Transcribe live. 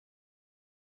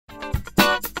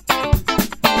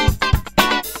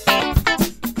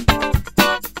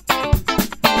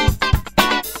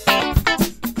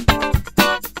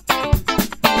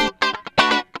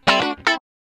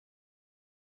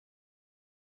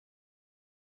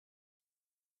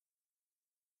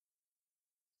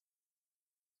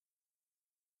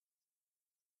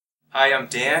Hi, I'm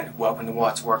Dan. Welcome to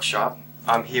Watt's Workshop.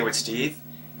 I'm here with Steve,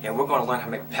 and we're going to learn how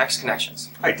to make PEX connections.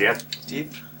 Hi, Dan.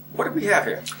 Steve, what do we have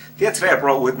here? Dan, today I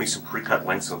brought with me some pre-cut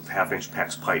lengths of half-inch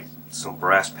PEX pipe, some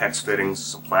brass PEX fittings,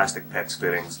 some plastic PEX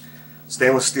fittings,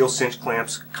 stainless steel cinch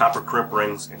clamps, copper crimp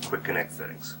rings, and quick connect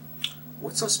fittings.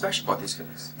 What's so special about these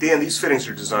fittings? Dan, these fittings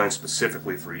are designed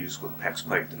specifically for use with PEX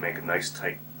pipe to make a nice,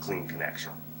 tight, clean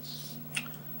connection.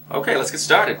 Okay, let's get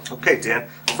started. Okay, Dan.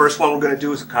 The first one we're going to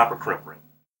do is a copper crimp ring.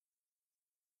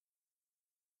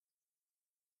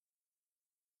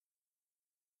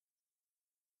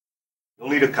 You'll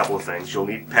need a couple of things. You'll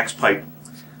need PEX pipe,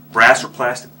 brass or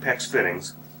plastic PEX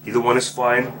fittings. Either one is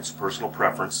fine, it's personal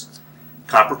preference.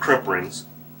 Copper crimp rings,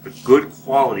 a good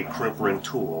quality crimp ring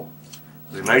tool,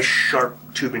 with a nice sharp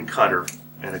tubing cutter,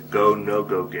 and a go,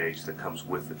 no-go gauge that comes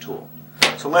with the tool.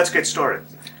 So let's get started.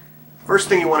 First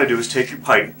thing you want to do is take your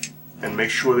pipe and make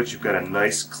sure that you've got a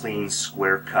nice, clean,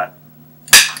 square cut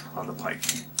on the pipe.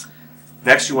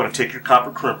 Next, you want to take your copper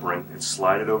crimp ring and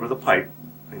slide it over the pipe,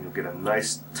 and you'll get a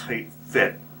nice, tight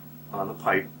fit on the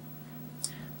pipe.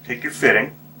 Take your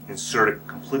fitting, insert it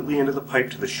completely into the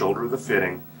pipe to the shoulder of the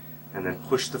fitting, and then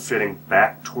push the fitting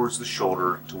back towards the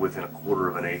shoulder to within 1/4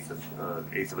 of an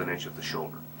eighth of an inch of the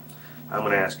shoulder. I'm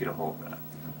going to ask you to hold that.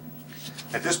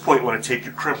 At this point, you want to take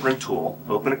your crimp ring tool,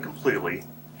 open it completely,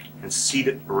 and seat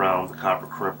it around the copper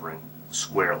crimp ring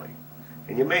squarely.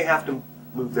 And you may have to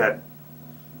move that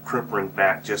crimp ring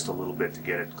back just a little bit to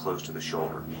get it close to the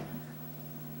shoulder.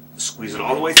 Squeeze it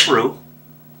all the way through,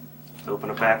 open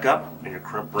it back up, and your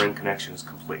crimp ring connection is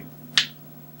complete.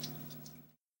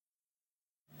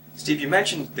 Steve, you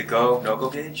mentioned the go, no-go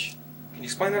gauge. Can you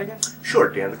explain that again? Sure,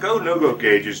 Dan. The go, no-go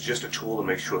gauge is just a tool to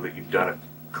make sure that you've done it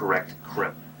correct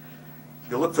crimp.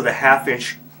 You'll look for the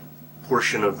half-inch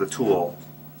portion of the tool,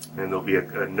 and there'll be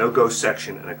a no-go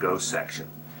section and a go section.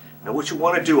 Now what you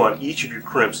want to do on each of your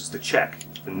crimps is to check.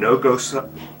 The no-go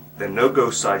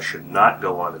side should not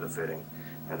go onto the fitting,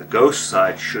 and the go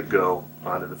side should go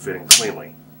onto the fitting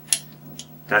cleanly.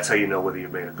 That's how you know whether you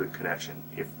made a good connection.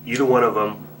 If either one of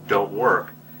them don't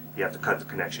work, you have to cut the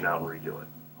connection out and redo it.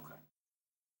 Okay.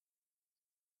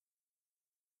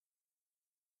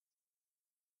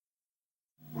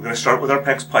 We're going to start with our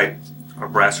PEX pipe, our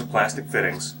brass or plastic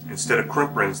fittings. Instead of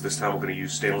crimp rings, this time we're going to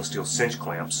use stainless steel cinch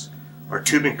clamps, our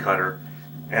tubing cutter,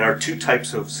 and our two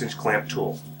types of cinch clamp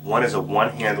tool. One is a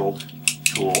one-handled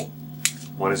tool.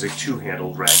 One is a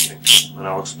two-handled ratcheting tool, and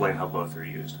I'll explain how both are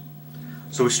used.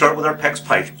 So we start with our PEX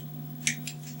pipe.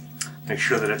 Make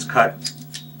sure that it's cut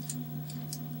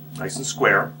nice and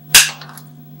square.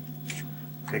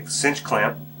 Take the cinch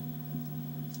clamp,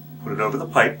 put it over the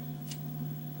pipe,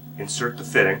 insert the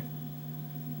fitting.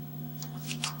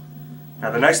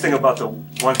 Now the nice thing about the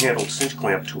one-handled cinch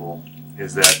clamp tool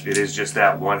is that it is just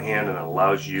that, one hand, and it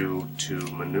allows you to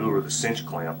maneuver the cinch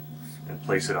clamp and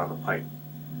place it on the pipe.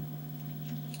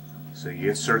 So you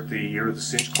insert the ear of the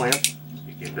cinch clamp,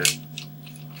 begin to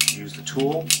use the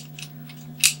tool,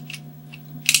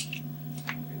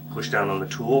 push down on the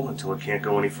tool until it can't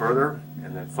go any further,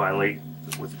 and then finally,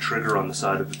 with the trigger on the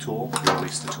side of the tool, you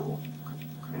release the tool,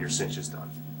 and your cinch is done.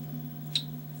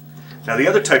 Now the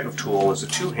other type of tool is a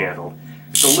two-handled.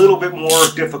 It's a little bit more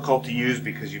difficult to use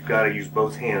because you've got to use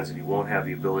both hands, and you won't have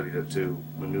the ability to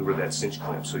maneuver that cinch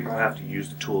clamp, so you'll have to use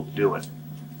the tool to do it.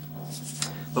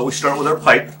 But we start with our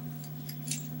pipe.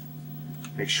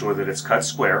 Make sure that it's cut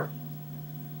square.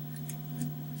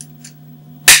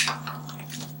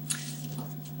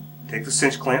 Take the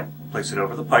cinch clamp, place it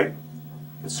over the pipe,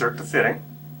 insert the fitting.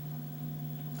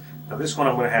 Now this one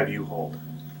I'm going to have you hold.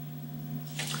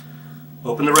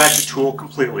 Open the ratchet tool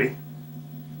completely,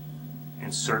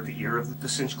 insert the ear of the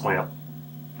cinch clamp,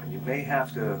 and you may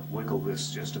have to wiggle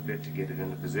this just a bit to get it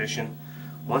into position.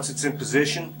 Once it's in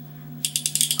position,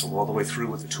 go all the way through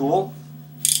with the tool,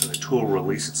 and the tool will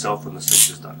release itself when the cinch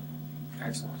is done.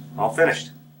 Excellent. All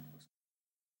finished.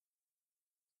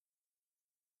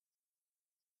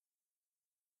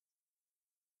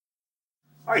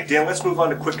 Alright, Dan, let's move on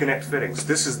to quick connect fittings.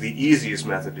 This is the easiest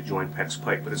method to join PEX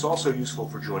pipe, but it's also useful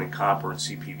for joining copper and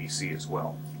CPVC as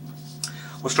well.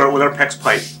 We'll start with our PEX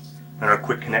pipe and our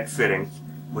quick connect fitting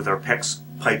with our PEX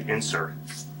pipe insert,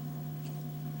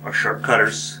 our sharp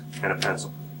cutters, and a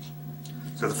pencil.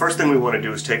 So the first thing we want to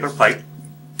do is take our pipe,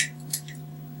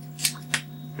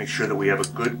 make sure that we have a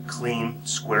good, clean,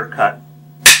 square cut,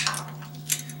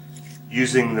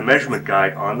 Using the measurement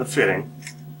guide on the fitting,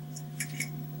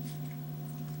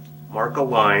 mark a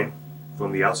line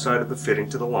from the outside of the fitting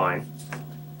to the line.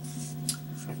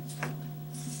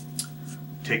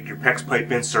 Take your PEX pipe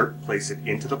insert, place it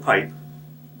into the pipe,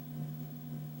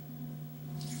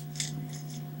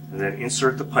 and then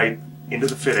insert the pipe into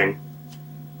the fitting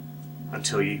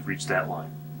until you reach that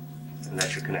line. And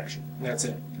that's your connection. That's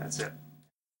it. That's it.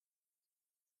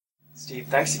 Steve,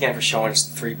 thanks again for showing us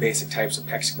the 3 basic types of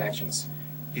PEX connections.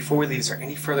 Before we leave, is there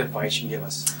any further advice you can give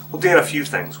us? Well, Dan, a few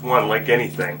things. One, like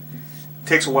anything, it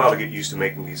takes a while to get used to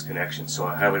making these connections, so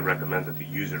I highly recommend that the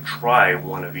user try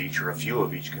one of each or a few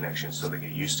of each connection so they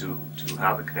get used to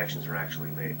how the connections are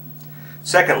actually made.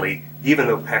 Secondly, even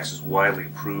though PEX is widely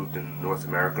approved in North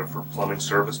America for plumbing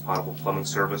service, potable plumbing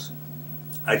service,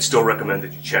 I'd still recommend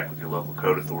that you check with your local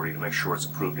code authority to make sure it's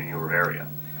approved in your area.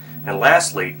 And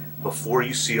lastly, before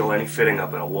you seal any fitting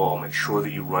up in a wall, make sure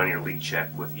that you run your leak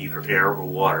check with either air or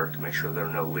water to make sure there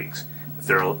are no leaks. If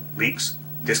there are leaks,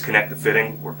 disconnect the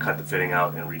fitting or cut the fitting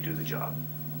out and redo the job.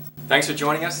 Thanks for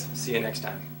joining us. See you next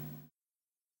time.